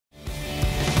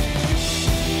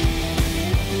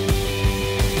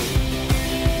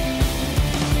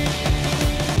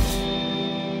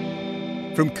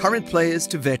From current players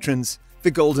to veterans,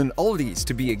 the Golden Oldies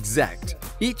to be exact.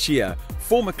 Each year,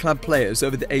 former club players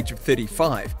over the age of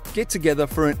 35 get together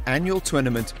for an annual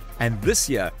tournament, and this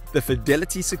year, the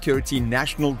Fidelity Security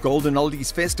National Golden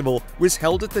Oldies Festival was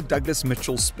held at the Douglas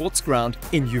Mitchell Sports Ground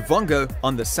in Uvongo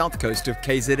on the south coast of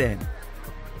KZN.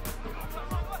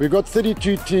 We've got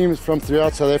 32 teams from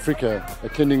throughout South Africa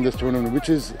attending this tournament, which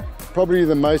is probably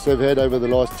the most they've had over the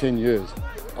last 10 years.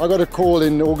 I got a call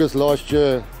in August last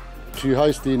year to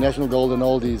host the National Golden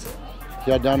Oldies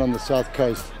here down on the south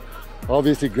coast. I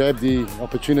obviously grabbed the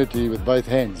opportunity with both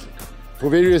hands for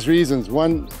various reasons.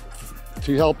 One,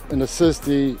 to help and assist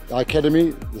the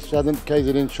academy, the Southern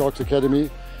KZN Sharks Academy,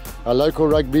 our local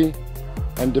rugby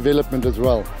and development as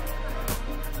well.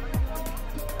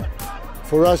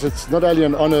 For us, it's not only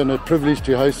an honour and a privilege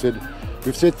to host it,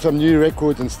 we've set some new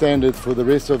records and standards for the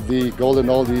rest of the Golden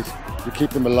Oldies to keep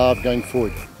them alive going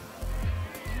forward.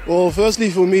 Well,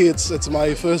 firstly for me, it's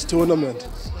my first tournament,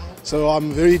 so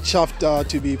I'm very chuffed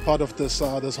to be part of this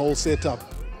whole setup.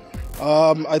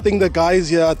 I think the guys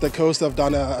here at the coast have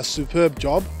done a superb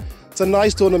job. It's a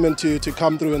nice tournament to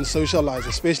come through and socialise,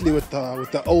 especially with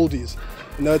the oldies.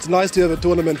 You know, it's nice to have a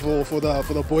tournament for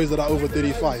the boys that are over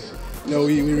 35. You know,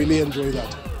 we really enjoy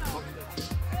that.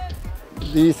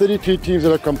 The 32 teams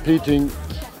that are competing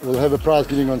will have a prize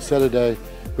giving on Saturday,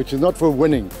 which is not for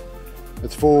winning,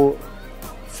 it's for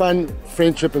fun,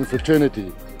 friendship and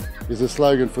fraternity is the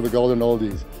slogan for the Golden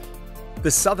Oldies.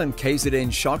 The Southern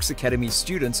KZN Sharks Academy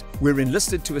students were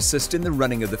enlisted to assist in the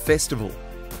running of the festival.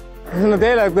 On a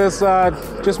day like this,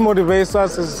 just motivates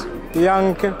us as the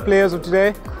young players of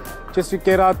today, just to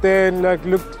get out there and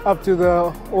look up to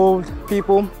the old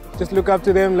people. Just look up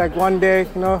to them like one day,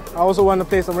 you know, I also want to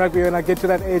play some rugby when I get to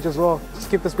that age as well. Just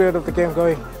keep the spirit of the game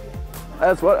going.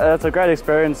 That's a great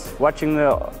experience, watching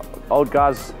the old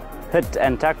guys hit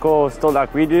and tackle still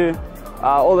like we do.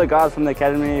 All the guys from the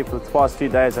academy for the past few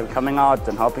days are coming out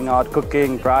and helping out,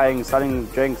 cooking, frying, selling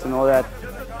drinks and all that.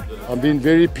 I've been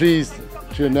very pleased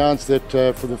to announce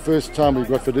that for the first time we've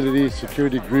got Fidelity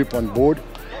Security Group on board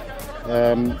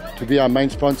to be our main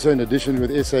sponsor, in addition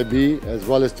with SAB as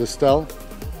well as Distel.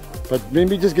 But let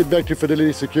me just get back to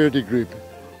Fidelity Security Group.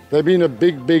 They've been a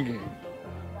big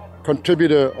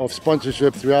contributor of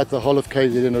sponsorship throughout the whole of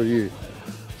KZNRU,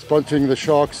 sponsoring the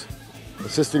Sharks,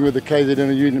 assisting with the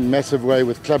KZNRU in a massive way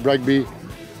with club rugby.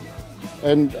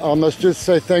 And I must just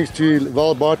say thanks to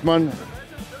Val Bartman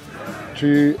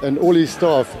and all his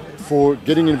staff for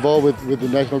getting involved with the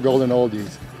National Golden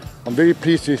Oldies. I'm very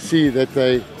pleased to see that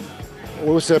they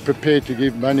also prepared to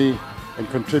give money and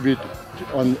contribute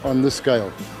on this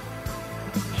scale.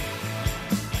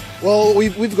 Well,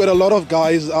 we've got a lot of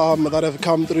guys that have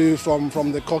come through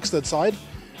from the Coxted side.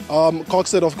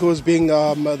 Coxted, of course, being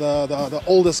the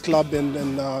oldest club in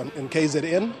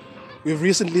KZN. We've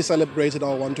recently celebrated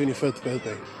our 125th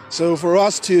birthday. So for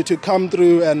us to come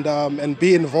through and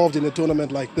be involved in a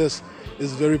tournament like this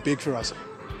is very big for us.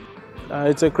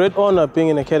 It's a great honor being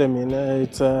in academy.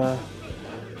 It's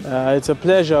a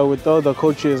pleasure with all the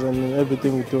coaches and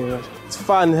everything we do. It's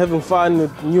fun, having fun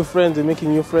with new friends and making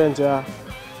new friends. Yeah.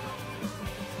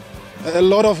 A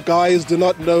lot of guys do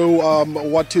not know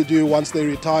what to do once they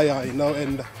retire, you know,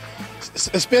 and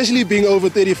especially being over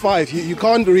 35, you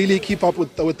can't really keep up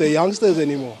with the youngsters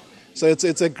anymore. So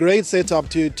it's a great setup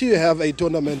to have a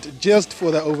tournament just for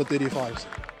the over 35s.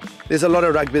 There's a lot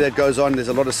of rugby that goes on, there's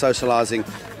a lot of socialising.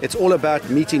 It's all about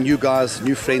meeting new guys,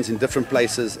 new friends in different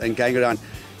places and going around.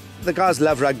 The guys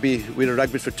love rugby, we're a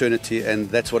rugby fraternity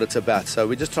and that's what it's about. So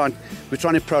we're trying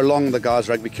to prolong the guys'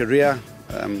 rugby career.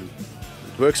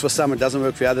 It works for some, it doesn't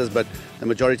work for others, but the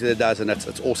majority of it does, and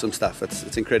it's awesome stuff.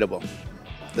 It's incredible.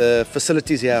 The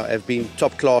facilities here have been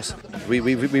top class.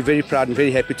 We're very proud and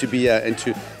very happy to be here and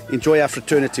to enjoy our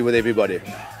fraternity with everybody.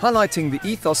 Highlighting the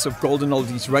ethos of Golden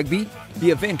Oldies Rugby, the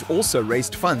event also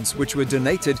raised funds which were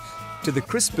donated to the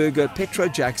Chris Berger Petro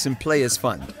Jackson Players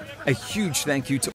Fund. A huge thank you to